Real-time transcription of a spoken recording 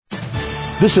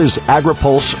This is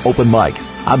AgriPulse Open Mic.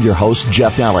 I'm your host,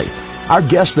 Jeff Nalley. Our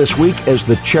guest this week is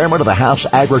the chairman of the House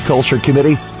Agriculture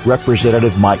Committee,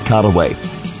 Representative Mike Conaway.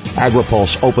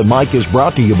 AgriPulse Open Mic is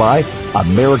brought to you by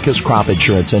America's crop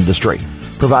insurance industry,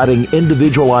 providing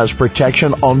individualized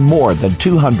protection on more than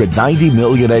 290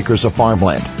 million acres of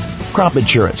farmland. Crop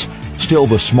insurance, still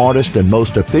the smartest and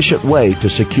most efficient way to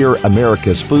secure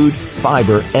America's food,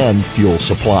 fiber, and fuel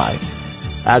supply.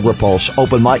 AgriPulse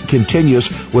Open Mic continues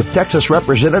with Texas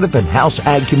Representative and House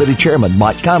Ag Committee Chairman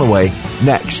Mike Conaway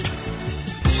next.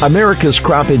 America's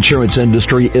crop insurance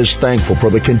industry is thankful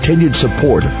for the continued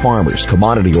support of farmers,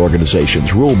 commodity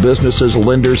organizations, rural businesses,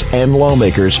 lenders, and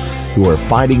lawmakers who are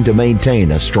fighting to maintain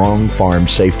a strong farm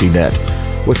safety net.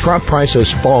 With crop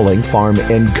prices falling, farm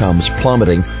incomes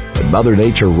plummeting, and Mother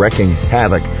Nature wreaking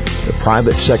havoc, the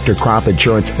private sector crop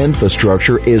insurance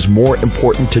infrastructure is more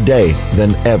important today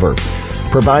than ever.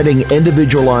 Providing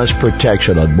individualized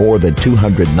protection on more than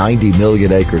 290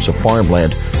 million acres of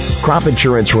farmland, crop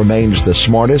insurance remains the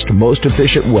smartest, most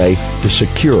efficient way to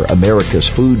secure America's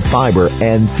food, fiber,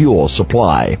 and fuel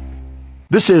supply.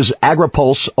 This is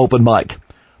AgriPulse Open Mic.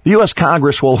 The U.S.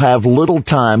 Congress will have little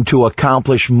time to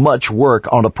accomplish much work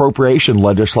on appropriation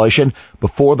legislation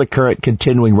before the current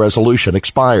continuing resolution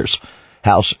expires.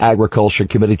 House Agriculture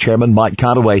Committee Chairman Mike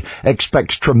Conaway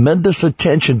expects tremendous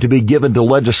attention to be given to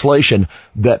legislation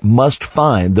that must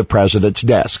find the president's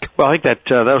desk. Well, I think that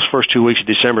those first 2 weeks of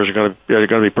December are going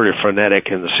to be pretty frenetic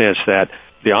in the sense that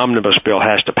the omnibus bill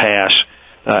has to pass.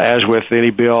 As with any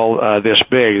bill this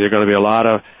big, there are going to be a lot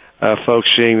of folks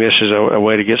seeing this as a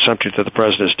way to get something to the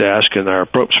president's desk, and our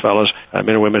approps fellows, men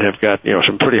and women, have got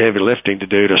some pretty heavy lifting to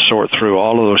do to sort through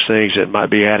all of those things that might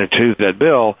be added to that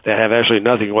bill that have absolutely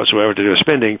nothing whatsoever to do with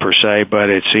spending per se, but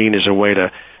it's seen as a way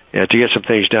to get some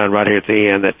things done right here at the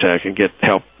end that can get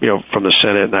help from the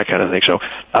Senate and that kind of thing. So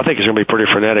I think it's going to be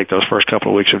pretty frenetic those first couple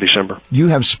of weeks of December. You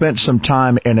have spent some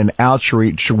time in an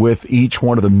outreach with each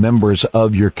one of the members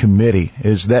of your committee.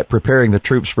 Is that preparing the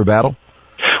troops for battle?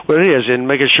 Well, it is, and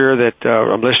making sure that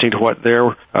I'm listening to what they're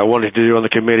wanting to do on the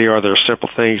committee. Are there simple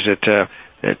things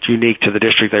that's unique to the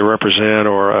district they represent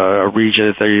or a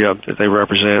region that they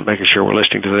represent, making sure we're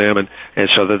listening to them and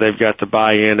so that they've got the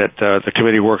buy-in that the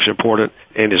committee work's important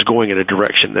and is going in a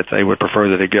direction that they would prefer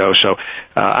that it go. So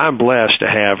I'm blessed to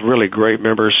have really great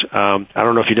members. I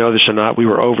don't know if you know this or not, we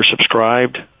were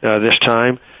oversubscribed this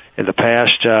time. In the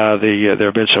past, there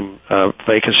have been some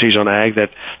vacancies on ag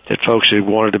that folks who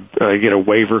wanted to get a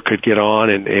waiver could get on,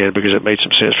 and because it made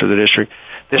some sense for the district.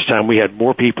 This time we had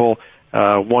more people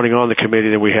wanting on the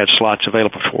committee than we had slots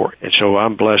available for, and so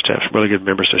I'm blessed to have some really good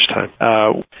members this time.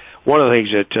 One of the things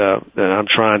that I'm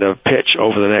trying to pitch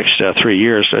over the next 3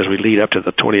 years as we lead up to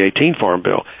the 2018 Farm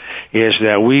Bill is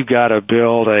that we've got to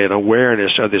build an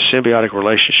awareness of this symbiotic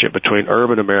relationship between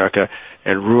urban America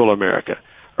and rural America.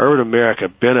 Urban America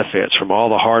benefits from all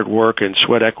the hard work and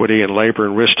sweat equity and labor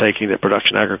and risk-taking that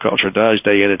production agriculture does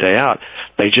day in and day out.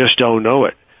 They just don't know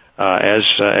it. As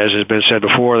has been said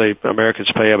before,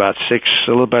 Americans pay about a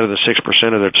little better than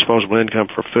 6% of their disposable income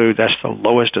for food. That's the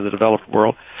lowest in the developed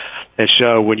world. And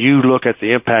so when you look at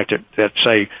the impact that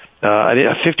say,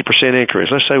 a 50% increase,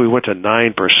 let's say we went to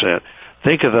 9%,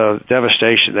 think of the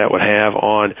devastation that would have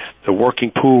on the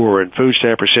working poor and food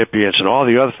stamp recipients and all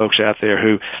the other folks out there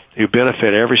who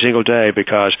benefit every single day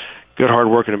because good,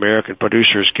 hard-working American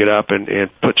producers get up and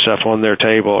put stuff on their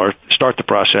table or start the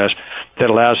process that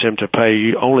allows them to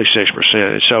pay only 6%.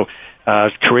 And so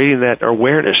creating that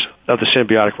awareness of the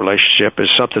symbiotic relationship is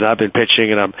something I've been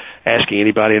pitching, and I'm asking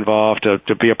anybody involved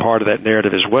to be a part of that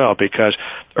narrative as well, because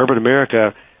urban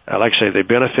America, like I say, they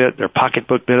benefit, their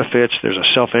pocketbook benefits, there's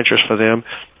a self-interest for them.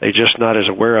 They're just not as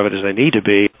aware of it as they need to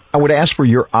be. I would ask for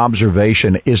your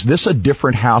observation. Is this a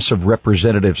different House of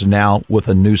Representatives now with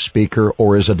a new speaker,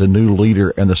 or is it a new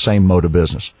leader in the same mode of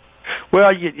business?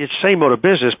 Well, it's the same mode of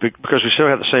business because we still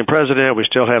have the same president, we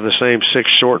still have the same 6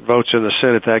 short votes in the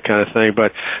Senate, that kind of thing.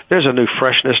 But there's a new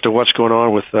freshness to what's going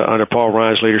on with under Paul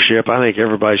Ryan's leadership. I think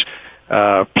everybody's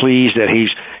pleased that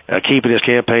he's keeping his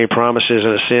campaign promises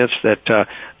in a sense that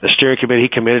the steering committee, he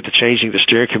committed to changing the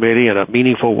steering committee in a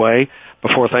meaningful way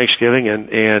before Thanksgiving,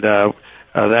 and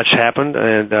that's happened,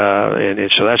 and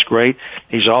so that's great.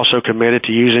 He's also committed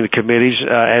to using the committees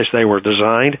as they were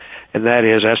designed, and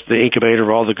that's the incubator of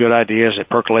all the good ideas that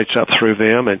percolates up through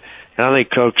them, and I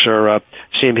think folks are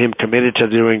seeing him committed to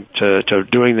doing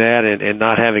that and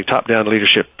not having top-down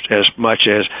leadership as much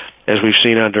as we've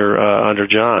seen under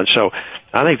John. So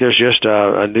I think there's just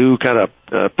a new kind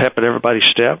of pep in everybody's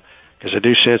step, because I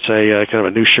do sense a kind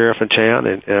of a new sheriff in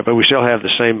town, but we still have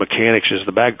the same mechanics as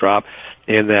the backdrop,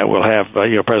 in that we'll have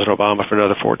President Obama for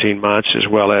another 14 months, as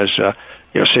well as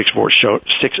 6 votes short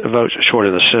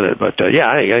in the Senate. But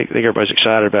I think everybody's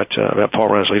excited about Paul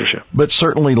Ryan's leadership. But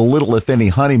certainly little, if any,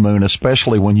 honeymoon,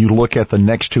 especially when you look at the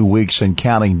next 2 weeks and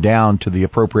counting down to the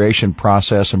appropriation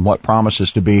process and what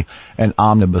promises to be an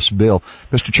omnibus bill.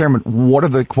 Mr. Chairman, what are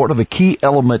the key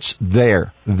elements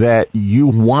there that you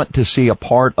want to see a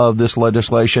part of this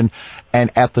legislation,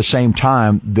 and at the same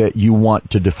time that you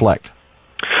want to deflect?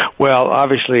 Well,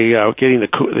 obviously, getting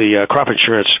the crop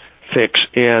insurance fix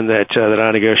in that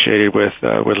I negotiated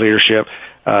with leadership,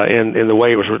 in the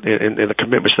way it was, in the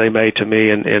commitments they made to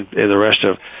me and the rest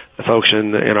of the folks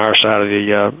in our side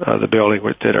of the building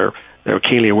that are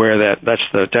keenly aware of that.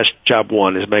 That's job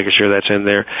one, is making sure that's in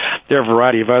there. There are a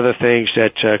variety of other things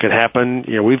that could happen.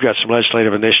 We've got some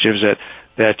legislative initiatives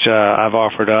that I've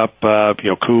offered up,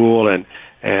 COOL and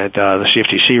the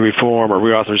CFTC reform or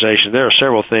reauthorization. There are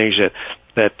several things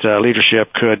that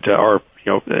leadership could,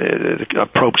 the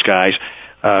approach guys,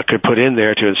 could put in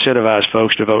there to incentivize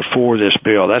folks to vote for this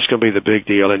bill. That's going to be the big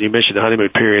deal. And you mentioned the honeymoon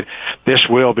period. This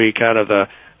will be kind of an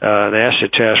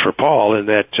acid test for Paul, in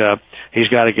that he's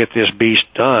got to get this beast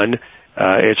done.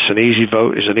 It's an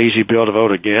easy bill to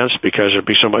vote against because there'd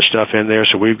be so much stuff in there.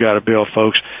 So we've got to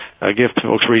give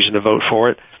folks reason to vote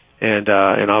for it. And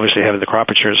obviously having the crop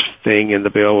insurance thing in the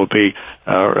bill would be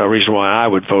a reason why I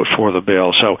would vote for the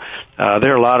bill. So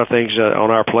there are a lot of things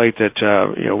on our plate that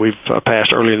we've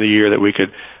passed early in the year that we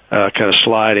could kind of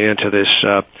slide into this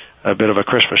a bit of a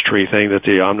Christmas tree thing that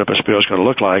the omnibus bill is going to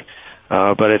look like.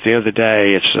 But at the end of the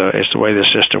day, it's the way the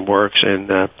system works,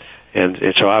 and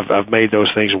so I've made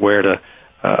those things aware to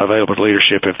available to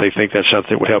leadership if they think that's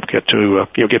something that would help get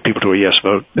people to a yes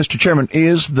vote. Mr. Chairman,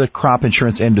 is the crop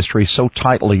insurance industry so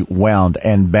tightly wound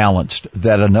and balanced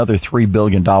that another $3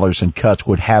 billion in cuts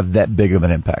would have that big of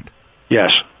an impact?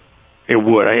 Yes, it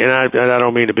would. And I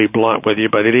don't mean to be blunt with you,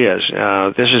 but it is.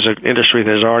 This is an industry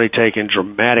that has already taken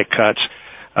dramatic cuts.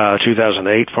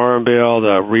 2008 Farm Bill,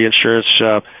 the reinsurance,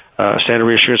 standard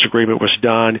reinsurance agreement was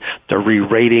done. The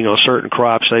re-rating on certain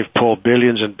crops, they've pulled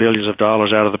billions and billions of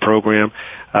dollars out of the program.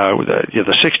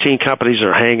 The 16 companies that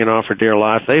are hanging on for dear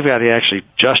life, they've got to actually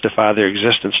justify their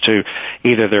existence to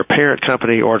either their parent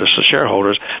company or to the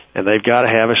shareholders, and they've got to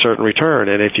have a certain return.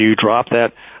 And if you drop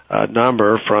that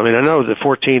number from, and I know the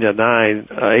 14 to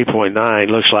 8.9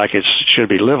 looks like it should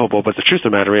be livable, but the truth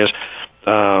of the matter is,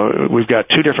 we've got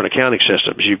two different accounting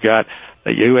systems. You've got the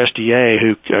USDA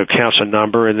who counts a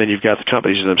number, and then you've got the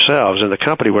companies themselves. And the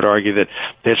company would argue that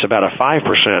it's about a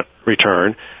 5%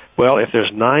 return. Well, if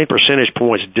there's 9 percentage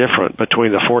points different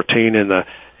between the 14 and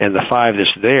the 5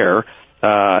 that's there,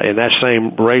 and that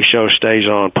same ratio stays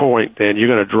on point, then you're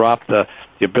going to drop the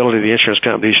ability of the insurance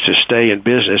companies to stay in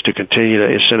business, to continue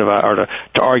to incentivize or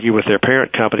to argue with their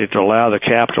parent company to allow the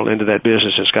capital into that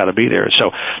business that's got to be there. And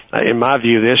so, in my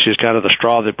view, this is kind of the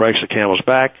straw that breaks the camel's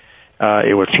back.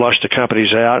 It would flush the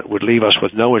companies out, would leave us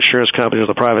with no insurance companies in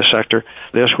the private sector.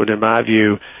 This would, in my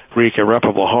view, wreak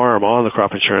irreparable harm on the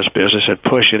crop insurance business and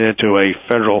push it into a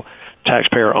federal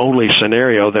taxpayer-only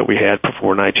scenario that we had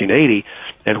before 1980,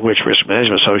 in which Risk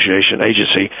Management Association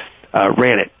agency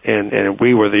ran it, and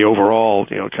we were the overall,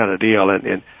 kind of deal,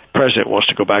 and President wants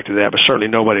to go back to that, but certainly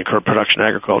nobody in current production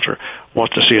agriculture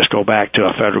wants to see us go back to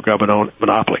a federal government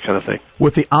monopoly kind of thing.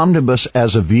 With the omnibus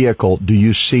as a vehicle, do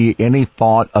you see any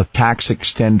thought of tax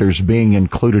extenders being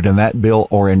included in that bill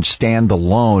or in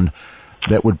standalone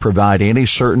that would provide any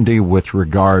certainty with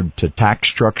regard to tax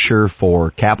structure for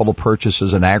capital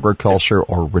purchases in agriculture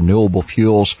or renewable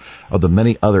fuels or the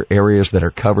many other areas that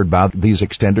are covered by these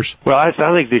extenders? Well, I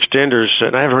think the extenders,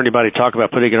 and I haven't heard anybody talk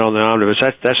about putting it on the omnibus,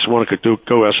 that's one that could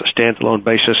go as a standalone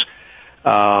basis.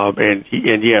 And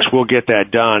yes, we'll get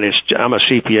that done. I'm a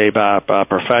CPA by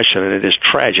profession, and it is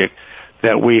tragic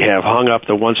that we have hung up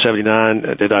the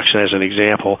 179 deduction as an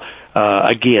example,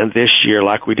 again this year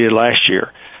like we did last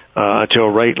year.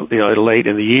 Until late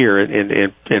in the year,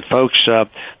 and folks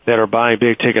that are buying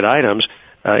big ticket items,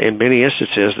 in many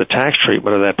instances, the tax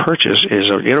treatment of that purchase is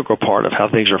an integral part of how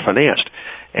things are financed,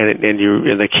 and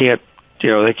they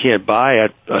can't buy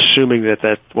it assuming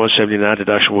that 179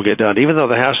 deduction will get done. Even though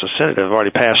the House and Senate have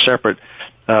already passed separate,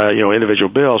 individual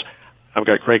bills, I've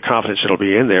got great confidence it'll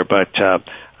be in there. But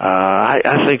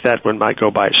I think that one might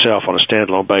go by itself on a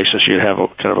standalone basis. You'd have a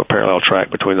kind of a parallel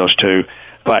track between those two.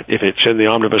 But if it's in the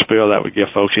omnibus bill, that would give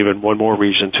folks even one more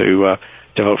reason to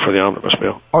vote for the omnibus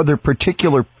bill. Are there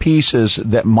particular pieces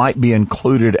that might be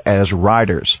included as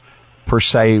riders, per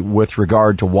se, with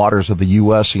regard to waters of the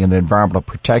U.S. and the Environmental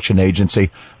Protection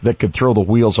Agency that could throw the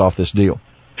wheels off this deal?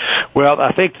 Well,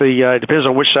 I think it depends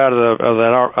on which side of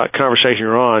that conversation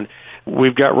you're on.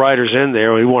 We've got riders in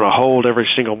there. We want to hold every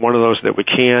single one of those that we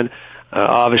can.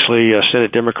 Obviously,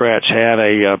 Senate Democrats have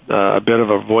a bit of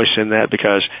a voice in that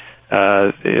because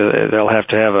they'll have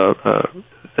to have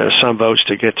some votes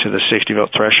to get to the 60-vote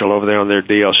threshold over there on their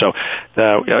deal. So,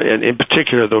 and in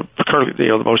particular,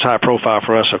 the most high profile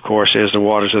for us, of course, is the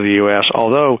waters of the U.S.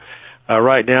 Although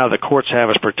right now the courts have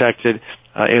us protected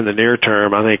in the near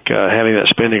term, I think having that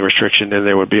spending restriction in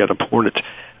there would be an important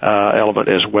element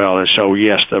as well. And so,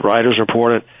 yes, the riders are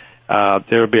important.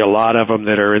 There would be a lot of them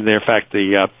that are in there. In fact,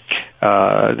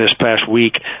 this past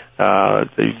week,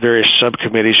 the various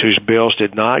subcommittees whose bills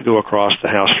did not go across the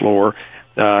House floor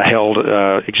held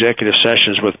executive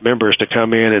sessions with members to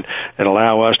come in and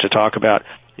allow us to talk about,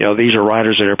 these are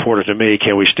riders that are important to me.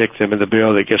 Can we stick them in the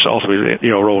bill that gets ultimately,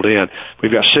 rolled in?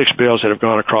 We've got 6 bills that have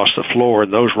gone across the floor,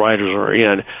 and those riders are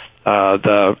in.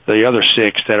 The other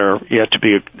 6 that are yet to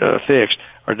be fixed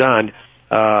are done.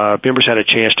 Members had a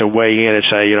chance to weigh in and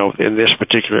say, in this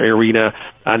particular arena,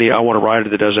 I want a rider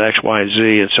that does X, Y, and Z.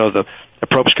 And so the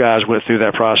Propes guys went through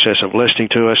that process of listening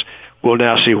to us. We'll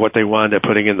now see what they wind up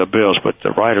putting in the bills. But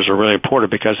the riders are really important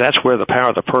because that's where the power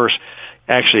of the purse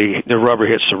actually, the rubber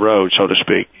hits the road, so to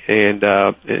speak. And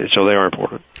so they are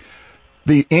important.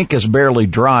 The ink is barely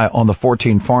dry on the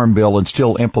 14 Farm Bill and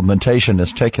still implementation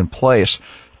has taken place.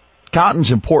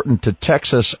 Cotton's important to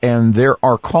Texas, and there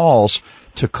are calls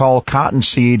to call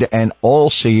cottonseed and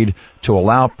oilseed to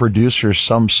allow producers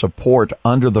some support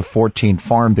under the 14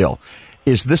 Farm Bill.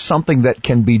 Is this something that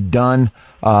can be done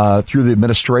through the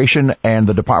administration and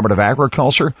the Department of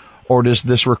Agriculture, or does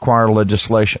this require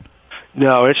legislation?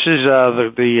 No, it's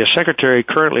the Secretary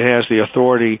currently has the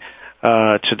authority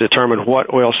to determine what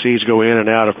oilseeds go in and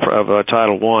out of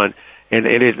Title I, and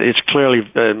it's clearly,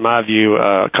 in my view,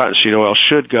 cottonseed oil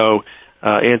should go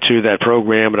into that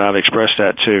program, and I've expressed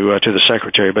that to the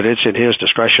Secretary, but it's in his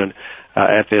discretion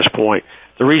at this point.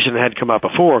 The reason it hadn't come up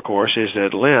before, of course, is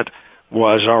that Lent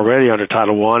was already under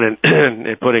Title I,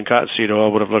 and putting cottonseed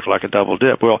oil would have looked like a double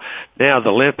dip. Well, now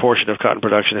the Lent portion of cotton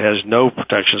production has no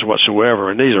protections whatsoever,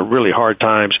 and these are really hard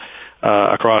times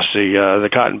across the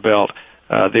cotton belt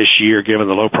this year, given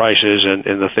the low prices and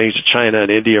the things that China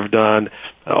and India have done,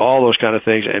 all those kind of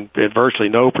things, and virtually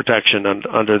no protection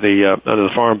under the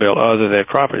Farm Bill other than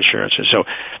crop insurance. And so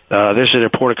this is an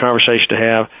important conversation to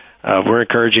have. We're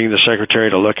encouraging the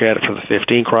Secretary to look at it for the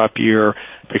 15 crop year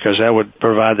because that would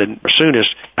provide the soonest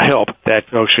help that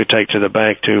folks could take to the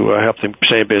bank to help them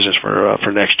stay in business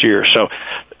for next year. So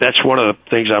that's one of the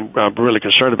things I'm really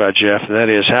concerned about, Jeff, and that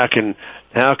is how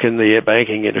can the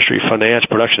banking industry finance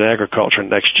production and agriculture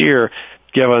next year,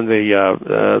 given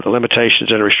the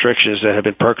limitations and restrictions that have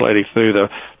been percolating through the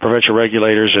provincial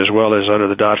regulators as well as under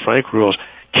the Dodd-Frank rules.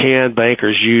 Can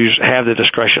bankers have the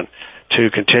discretion to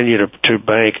continue to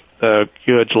bank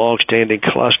good, long-standing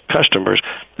customers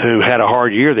who had a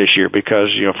hard year this year because,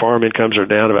 farm incomes are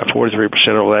down about 43%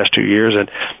 over the last 2 years.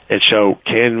 And so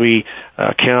can we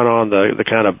count on the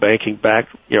kind of banking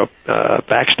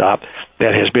backstop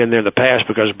that has been there in the past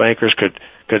because bankers could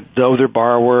know their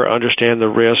borrower, understand the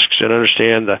risks, and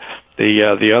understand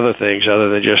the other things other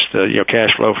than just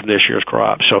cash flow from this year's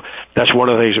crop. So that's one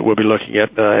of the things that we'll be looking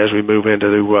at as we move into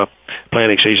the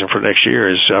planting season for next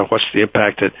year is what's the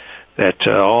impact that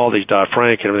all these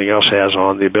Dodd-Frank and everything else has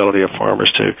on the ability of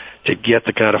farmers to get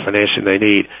the kind of financing they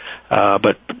need.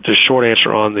 But the short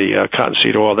answer on the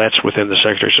cottonseed oil, that's within the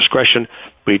Secretary's discretion.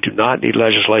 We do not need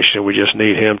legislation. We just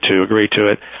need him to agree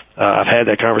to it. I've had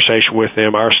that conversation with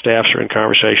them. Our staffs are in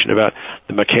conversation about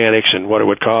the mechanics and what it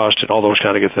would cost and all those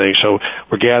kind of good things. So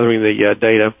we're gathering the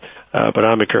data. But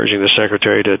I'm encouraging the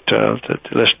Secretary to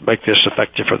let's make this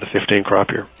effective for the 15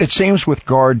 crop year. It seems with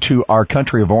regard to our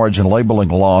country of origin labeling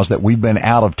laws that we've been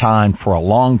out of time for a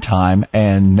long time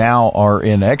and now are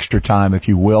in extra time, if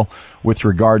you will, with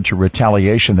regard to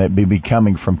retaliation that may be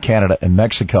coming from Canada and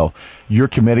Mexico. Your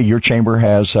committee, your chamber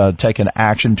has taken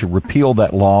action to repeal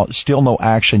that law. Still no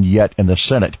action yet in the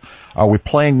Senate. Are we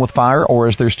playing with fire or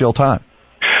is there still time?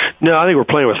 No, I think we're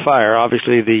playing with fire.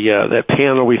 Obviously, that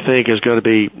panel we think is going to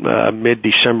be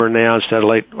mid-December now instead of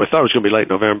late. We thought it was going to be late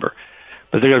November,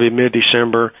 but they're going to be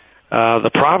mid-December.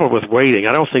 The problem with waiting,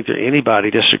 I don't think that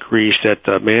anybody disagrees that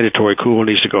mandatory cool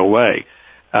needs to go away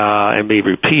and be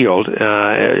repealed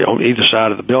on either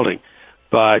side of the building.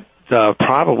 But the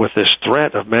problem with this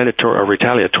threat of mandatory or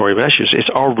retaliatory measures, it's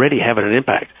already having an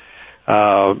impact.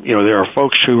 There are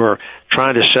folks who are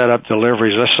trying to set up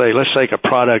deliveries. Let's say a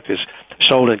product is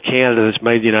sold in Canada that's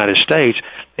made in the United States,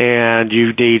 and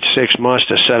you need 6 months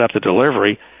to set up the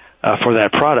delivery for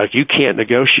that product. You can't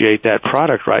negotiate that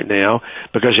product right now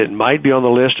because it might be on the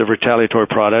list of retaliatory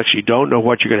products. You don't know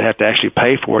what you're going to have to actually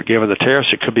pay for it, given the tariffs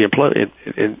that could be applied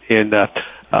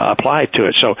to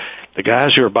it. So the guys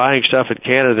who are buying stuff in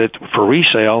Canada for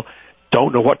resale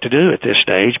don't know what to do at this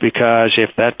stage, because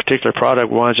if that particular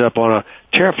product winds up on a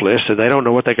tariff list, then they don't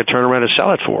know what they can turn around and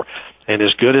sell it for. And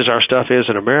as good as our stuff is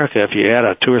in America, if you add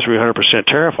a 200 or 300%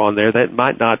 tariff on there, that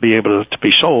might not be able to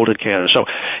be sold in Canada. So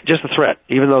just the threat,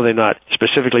 even though they're not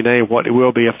specifically named what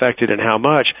will be affected and how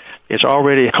much, it's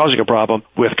already causing a problem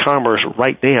with commerce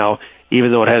right now,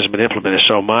 even though it hasn't been implemented.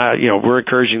 So we're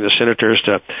encouraging the senators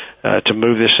to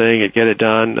move this thing and get it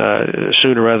done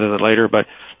sooner rather than later. But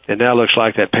it now looks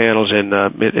like that panel's in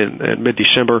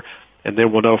mid-December, and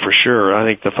then we'll know for sure. I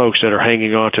think the folks that are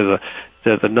hanging on to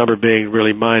the number being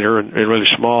really minor and really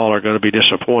small are going to be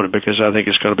disappointed, because I think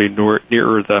it's going to be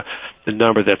nearer the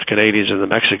number that the Canadians and the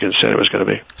Mexicans said it was going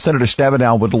to be. Senator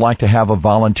Stabenow would like to have a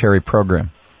voluntary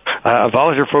program. A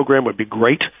voluntary program would be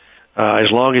great, as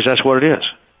long as that's what it is.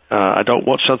 I don't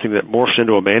want something that morphs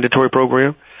into a mandatory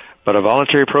program, but a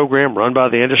voluntary program run by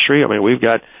the industry. I mean, we've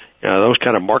got those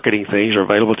kind of marketing things are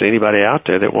available to anybody out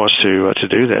there that wants to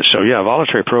do that. So yeah, a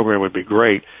voluntary program would be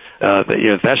great.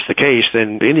 If that's the case,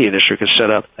 then any industry could set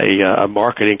up a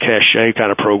marketing cachet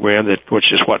kind of program,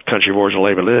 which is what country of origin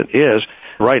label is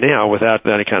right now, without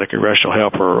any kind of congressional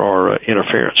help or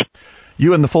interference.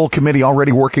 You and the full committee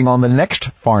already working on the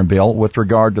next farm bill with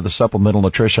regard to the Supplemental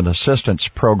Nutrition Assistance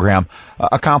Program,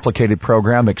 a complicated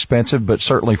program, expensive, but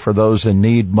certainly for those in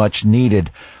need, much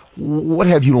needed. What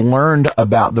have you learned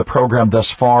about the program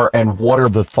thus far, and what are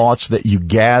the thoughts that you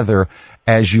gather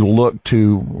as you look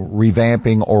to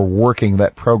revamping or working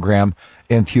that program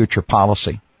in future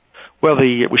policy? Well,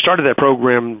 we started that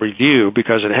program review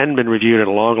because it hadn't been reviewed in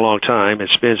a long, long time. It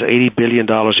spends $80 billion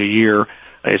a year.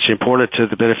 It's important to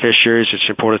the beneficiaries. It's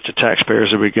important to taxpayers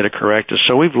that we get it corrected.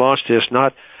 So we've launched this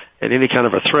not in any kind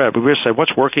of a threat, but we're going to say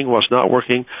what's working, what's not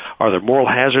working. Are there moral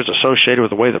hazards associated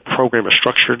with the way the program is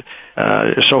structured?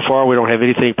 So far, we don't have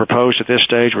anything proposed at this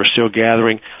stage. We're still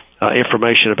gathering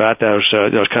information about those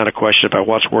kind of questions about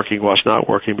what's working, what's not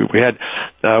working. But we had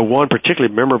one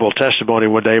particularly memorable testimony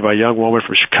one day by a young woman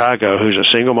from Chicago who's a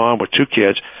single mom with 2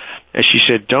 kids. And she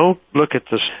said, don't look at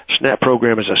the SNAP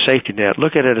program as a safety net.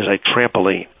 Look at it as a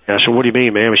trampoline. And I said, what do you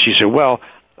mean, ma'am? And she said, well,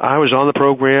 I was on the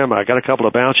program. I got a couple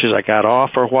of bounces. I got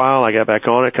off for a while. I got back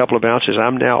on a couple of bounces.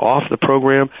 I'm now off the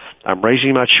program. I'm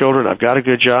raising my children. I've got a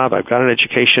good job. I've got an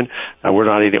education. We're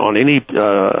not on any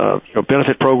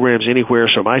benefit programs anywhere.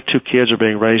 So my 2 kids are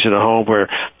being raised in a home where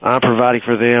I'm providing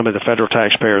for them, and the federal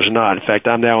taxpayer is not. In fact,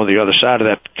 I'm now on the other side of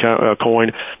that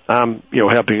coin. I'm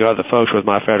helping other folks with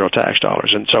my federal tax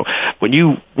dollars. And so when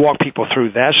you walk people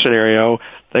through that scenario,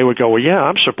 they would go, well, yeah,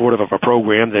 I'm supportive of a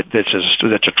program that's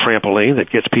a trampoline that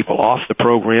gets people off the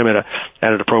program at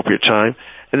an appropriate time.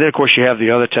 And then, of course, you have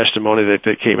the other testimony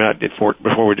that came out during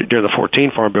the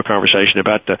 14 Farm Bill conversation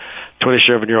about the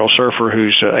 27-year-old surfer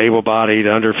who's able-bodied,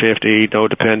 under 50, no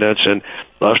dependents, and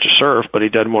loves to surf, but he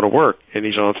doesn't want to work, and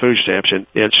he's on food stamps.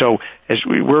 And so as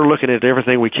we're looking at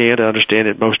everything we can to understand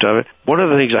it, most of it, one of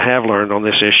the things I have learned on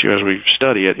this issue as we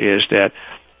study it is that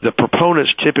the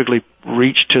proponents typically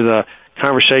reach to the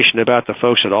conversation about the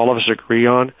folks that all of us agree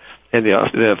on, and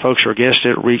the folks who are against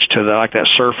it reach to like that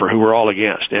surfer who we're all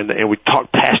against, and we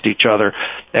talk past each other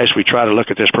as we try to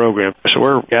look at this program. So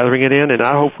we're gathering it in, and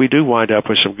I hope we do wind up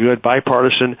with some good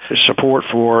bipartisan support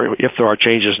for if there are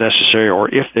changes necessary, or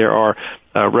if there are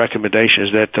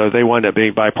recommendations that they wind up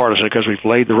being bipartisan, because we've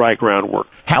laid the right groundwork.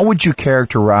 How would you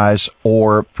characterize,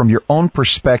 or from your own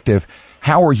perspective,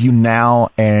 how are you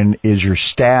now, and is your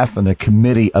staff and the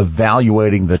committee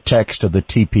evaluating the text of the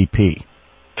TPP?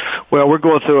 Well, we're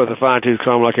going through it with a fine-tooth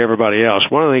comb like everybody else.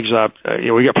 One of the things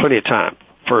we got plenty of time.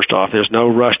 First off, there's no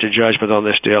rush to judgment on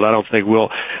this deal. I don't think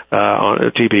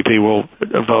on TPP will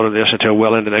vote on this until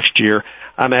well into next year.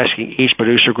 I'm asking each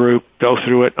producer group, go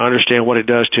through it, understand what it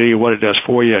does to you, what it does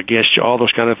for you, against you, all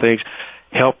those kind of things.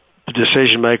 Help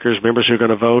decision makers, members who are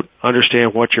going to vote,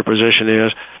 understand what your position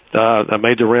is. I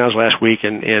made the rounds last week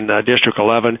in District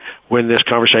 11 when this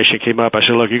conversation came up. I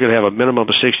said, look, you're going to have a minimum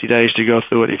of 60 days to go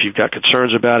through it. If you've got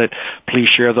concerns about it, please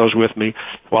share those with me.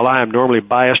 While I am normally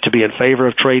biased to be in favor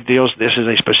of trade deals, this is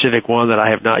a specific one that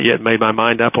I have not yet made my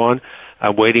mind up on.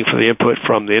 I'm waiting for the input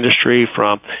from the industry,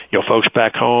 from folks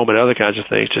back home and other kinds of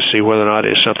things to see whether or not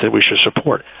it's something we should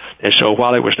support. And so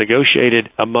while it was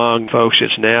negotiated among folks,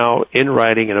 it's now in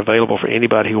writing and available for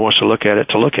anybody who wants to look at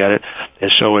it.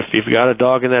 And so if you've got a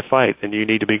dog in that fight, then you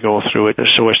need to be going through it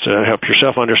so as to help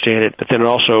yourself understand it. But then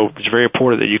also, it's very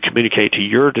important that you communicate to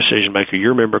your decision maker,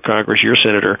 your member of Congress, your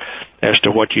senator, as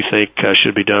to what you think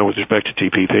should be done with respect to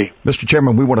TPP. Mr.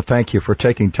 Chairman, we want to thank you for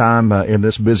taking time in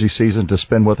this busy season to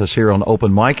spend with us here on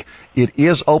Open Mic. It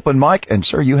is Open Mic, and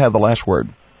sir, you have the last word.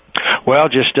 Well,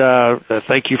 just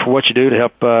thank you for what you do to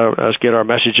help us get our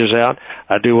messages out.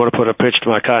 I do want to put a pitch to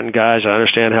my cotton guys. I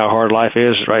understand how hard life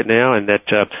is right now, and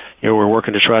that we're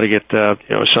working to try to get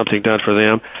something done for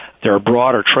them. There are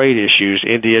broader trade issues,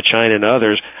 India, China, and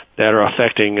others, that are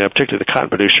affecting particularly the cotton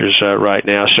producers right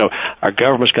now. So our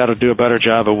government's got to do a better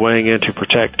job of weighing in to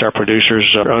protect our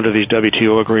producers under these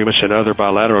WTO agreements and other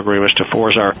bilateral agreements to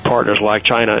force our partners like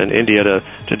China and India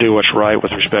to do what's right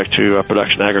with respect to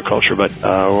production agriculture. But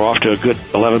we're off to a good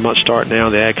 11-month start now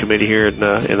in the Ag Committee here in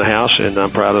the House, and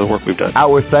I'm proud of the work we've done.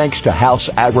 Our thanks to House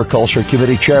Agriculture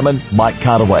Committee Chairman Mike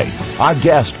Conaway, our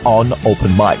guest on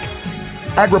Open Mic.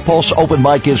 AgriPulse Open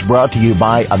Mic is brought to you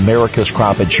by America's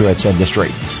crop insurance industry,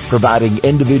 providing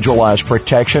individualized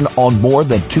protection on more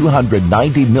than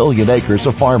 290 million acres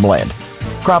of farmland.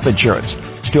 Crop insurance,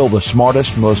 still the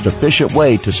smartest, most efficient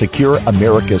way to secure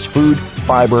America's food,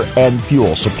 fiber, and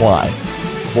fuel supply.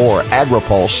 For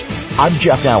AgriPulse, I'm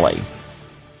Jeff Nalley.